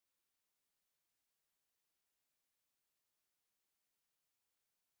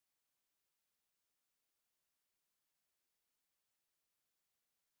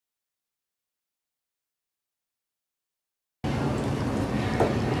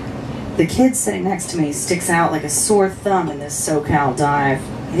The kid sitting next to me sticks out like a sore thumb in this SoCal dive.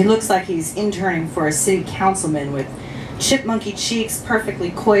 He looks like he's interning for a city councilman with chipmunky cheeks,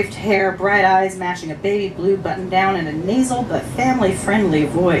 perfectly coiffed hair, bright eyes matching a baby blue button-down, and a nasal but family-friendly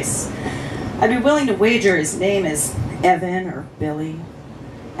voice. I'd be willing to wager his name is Evan or Billy,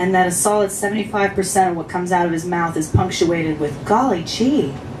 and that a solid 75% of what comes out of his mouth is punctuated with, "Golly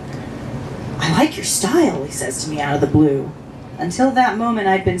gee, I like your style," he says to me out of the blue. Until that moment,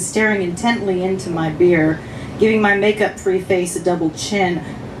 I'd been staring intently into my beer, giving my makeup-free face a double chin.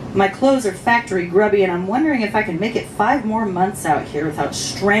 My clothes are factory grubby, and I'm wondering if I can make it 5 more months out here without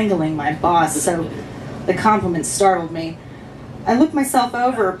strangling my boss, so the compliment startled me. I looked myself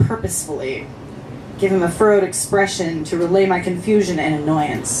over purposefully, give him a furrowed expression to relay my confusion and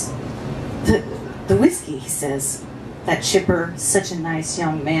annoyance. The whiskey, he says. That chipper, such a nice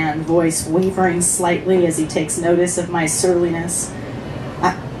young man, voice wavering slightly as he takes notice of my surliness.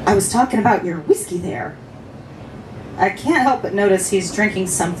 I was talking about your whiskey there. I can't help but notice he's drinking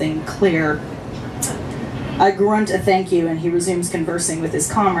something clear. I grunt a thank you, and he resumes conversing with his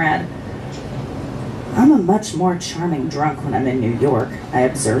comrade. I'm a much more charming drunk when I'm in New York, I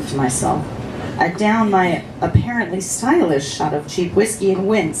observed to myself. I down my apparently stylish shot of cheap whiskey and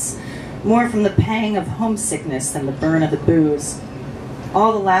wince, more from the pang of homesickness than the burn of the booze.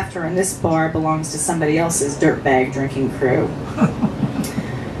 All the laughter in this bar belongs to somebody else's dirtbag drinking crew.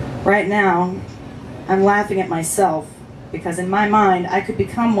 Right now, I'm laughing at myself, because in my mind, I could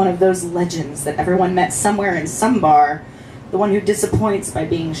become one of those legends that everyone met somewhere in some bar, the one who disappoints by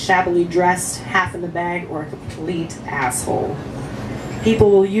being shabbily dressed, half in the bag, or a complete asshole.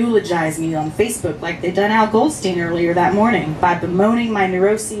 People will eulogize me on Facebook like they done Al Goldstein earlier that morning by bemoaning my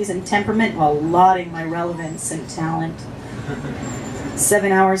neuroses and temperament while lauding my relevance and talent.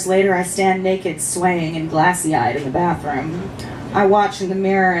 7 hours later, I stand naked, swaying and glassy-eyed in the bathroom. I watch in the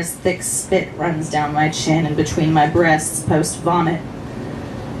mirror as thick spit runs down my chin and between my breasts post-vomit.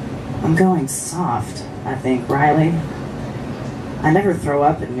 I'm going soft, I think, Riley. I never throw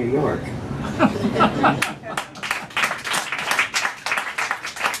up in New York.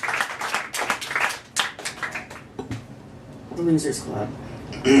 The Losers Club.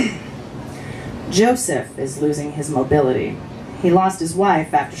 Joseph is losing his mobility. He lost his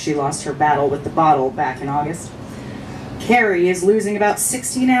wife after she lost her battle with the bottle back in August. Carrie is losing about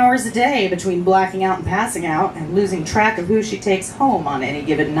 16 hours a day between blacking out and passing out and losing track of who she takes home on any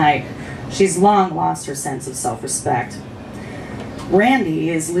given night. She's long lost her sense of self-respect.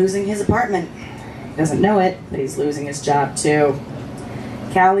 Randy is losing his apartment. He doesn't know it, but he's losing his job too.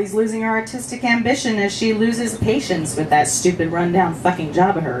 Callie's losing her artistic ambition as she loses patience with that stupid rundown fucking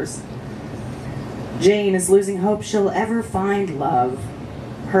job of hers. Jane is losing hope she'll ever find love.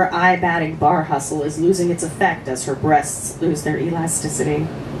 Her eye-batting bar hustle is losing its effect as her breasts lose their elasticity.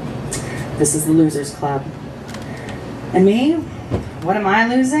 This is the Losers Club. And me? What am I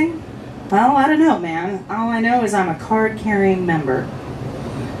losing? Well, I don't know, man. All I know is I'm a card-carrying member.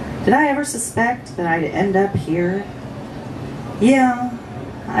 Did I ever suspect that I'd end up here? Yeah,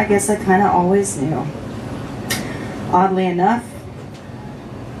 I guess I kind of always knew. Oddly enough,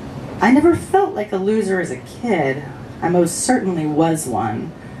 I never felt like a loser as a kid. I most certainly was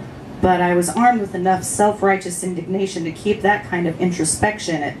one. But I was armed with enough self-righteous indignation to keep that kind of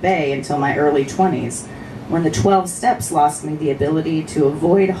introspection at bay until my early 20s, when the 12 steps lost me the ability to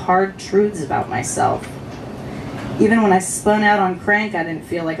avoid hard truths about myself. Even when I spun out on crank, I didn't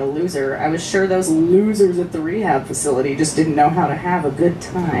feel like a loser. I was sure those losers at the rehab facility just didn't know how to have a good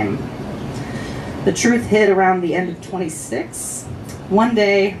time. The truth hit around the end of 26. One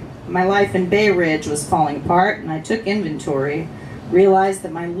day, my life in Bay Ridge was falling apart, and I took inventory, realized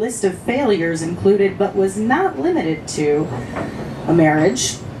that my list of failures included, but was not limited to, a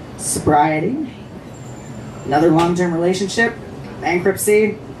marriage, sobriety, another long-term relationship,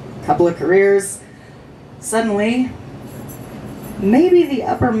 bankruptcy, a couple of careers. Suddenly, maybe the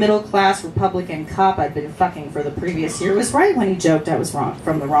upper-middle-class Republican cop I'd been fucking for the previous year was right when he joked I was wrong,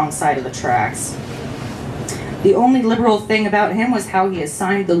 from the wrong side of the tracks. The only liberal thing about him was how he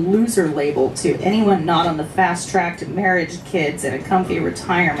assigned the loser label to anyone not on the fast track to marriage, kids, and a comfy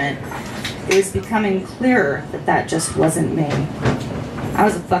retirement. It was becoming clearer that that just wasn't me. I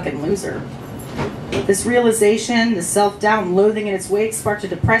was a fucking loser. This realization, the self-doubt and loathing in its wake sparked a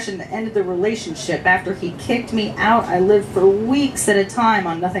depression that ended the relationship. After he kicked me out, I lived for weeks at a time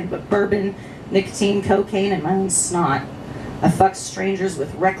on nothing but bourbon, nicotine, cocaine, and my own snot. I fucked strangers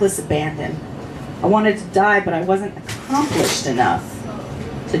with reckless abandon. I wanted to die, but I wasn't accomplished enough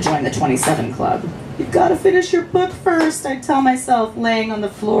to join the 27 Club. You've got to finish your book first, I'd tell myself, laying on the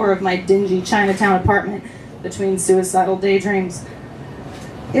floor of my dingy Chinatown apartment between suicidal daydreams.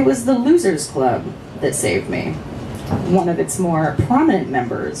 It was the Losers Club that saved me. One of its more prominent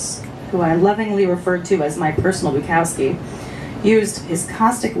members, who I lovingly referred to as my personal Bukowski, used his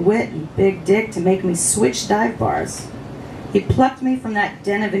caustic wit and big dick to make me switch dive bars. He plucked me from that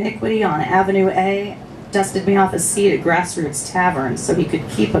den of iniquity on Avenue A, dusted me off a seat at Grassroots Tavern so he could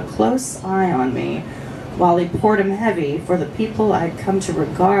keep a close eye on me while he poured him heavy for the people I'd come to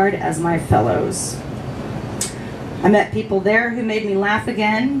regard as my fellows. I met people there who made me laugh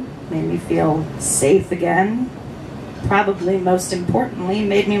again, made me feel safe again, probably most importantly,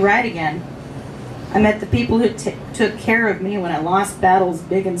 made me right again. I met the people who took care of me when I lost battles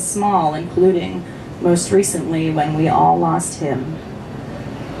big and small, including, most recently, when we all lost him.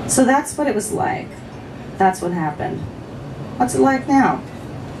 So that's what it was like. That's what happened. What's it like now?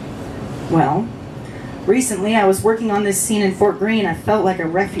 Well, recently I was working on this scene in Fort Greene. I felt like a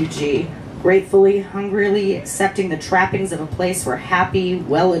refugee, gratefully, hungrily accepting the trappings of a place where happy,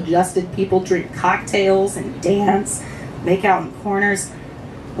 well-adjusted people drink cocktails and dance, make out in corners.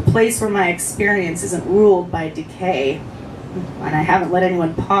 A place where my experience isn't ruled by decay, and I haven't let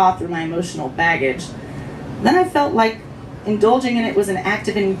anyone paw through my emotional baggage. Then I felt like indulging in it was an act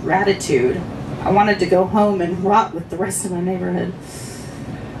of ingratitude. I wanted to go home and rot with the rest of my neighborhood.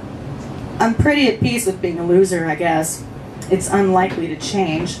 I'm pretty at peace with being a loser, I guess. It's unlikely to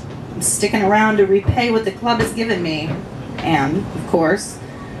change. I'm sticking around to repay what the club has given me, and, of course,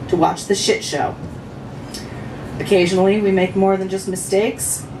 to watch the shit show. Occasionally, we make more than just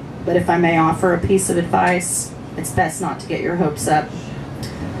mistakes, but if I may offer a piece of advice, it's best not to get your hopes up.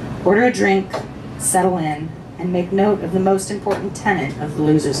 Order a drink, settle in, and make note of the most important tenet of the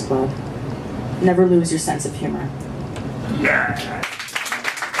Losers Club. Never lose your sense of humor. Yeah.